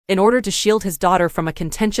In order to shield his daughter from a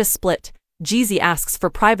contentious split, Jeezy asks for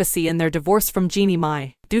privacy in their divorce from Jeannie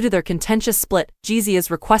Mai. Due to their contentious split, Jeezy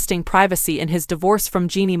is requesting privacy in his divorce from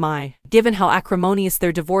Jeannie Mai. Given how acrimonious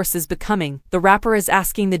their divorce is becoming, the rapper is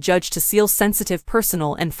asking the judge to seal sensitive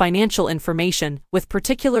personal and financial information, with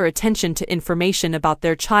particular attention to information about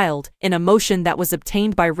their child, in a motion that was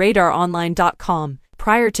obtained by RadarOnline.com.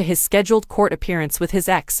 Prior to his scheduled court appearance with his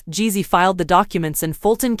ex, Jeezy filed the documents in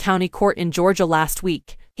Fulton County Court in Georgia last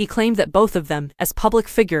week. He claimed that both of them, as public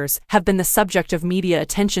figures, have been the subject of media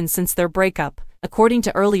attention since their breakup. According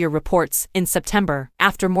to earlier reports, in September,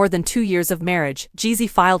 after more than 2 years of marriage, Jeezy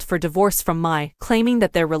filed for divorce from Mai, claiming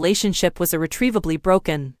that their relationship was irretrievably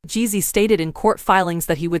broken. Jeezy stated in court filings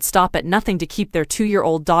that he would stop at nothing to keep their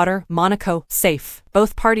 2-year-old daughter, Monaco, safe.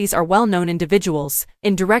 Both parties are well-known individuals.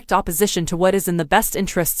 In direct opposition to what is in the best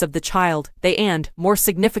interests of the child, they and, more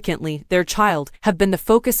significantly, their child, have been the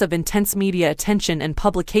focus of intense media attention and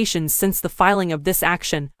publications since the filing of this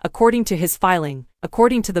action, according to his filing.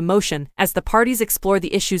 According to the motion, as the parties explore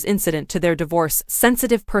the issues incident to their divorce,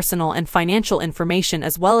 sensitive personal and financial information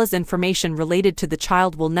as well as information related to the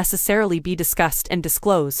child will necessarily be discussed and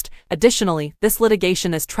disclosed. Additionally, this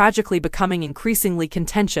litigation is tragically becoming increasingly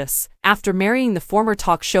contentious. After marrying the former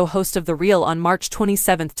talk show host of The Real on March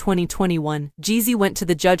 27, 2021, Jeezy went to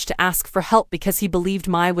the judge to ask for help because he believed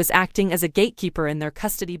Mai was acting as a gatekeeper in their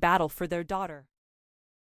custody battle for their daughter.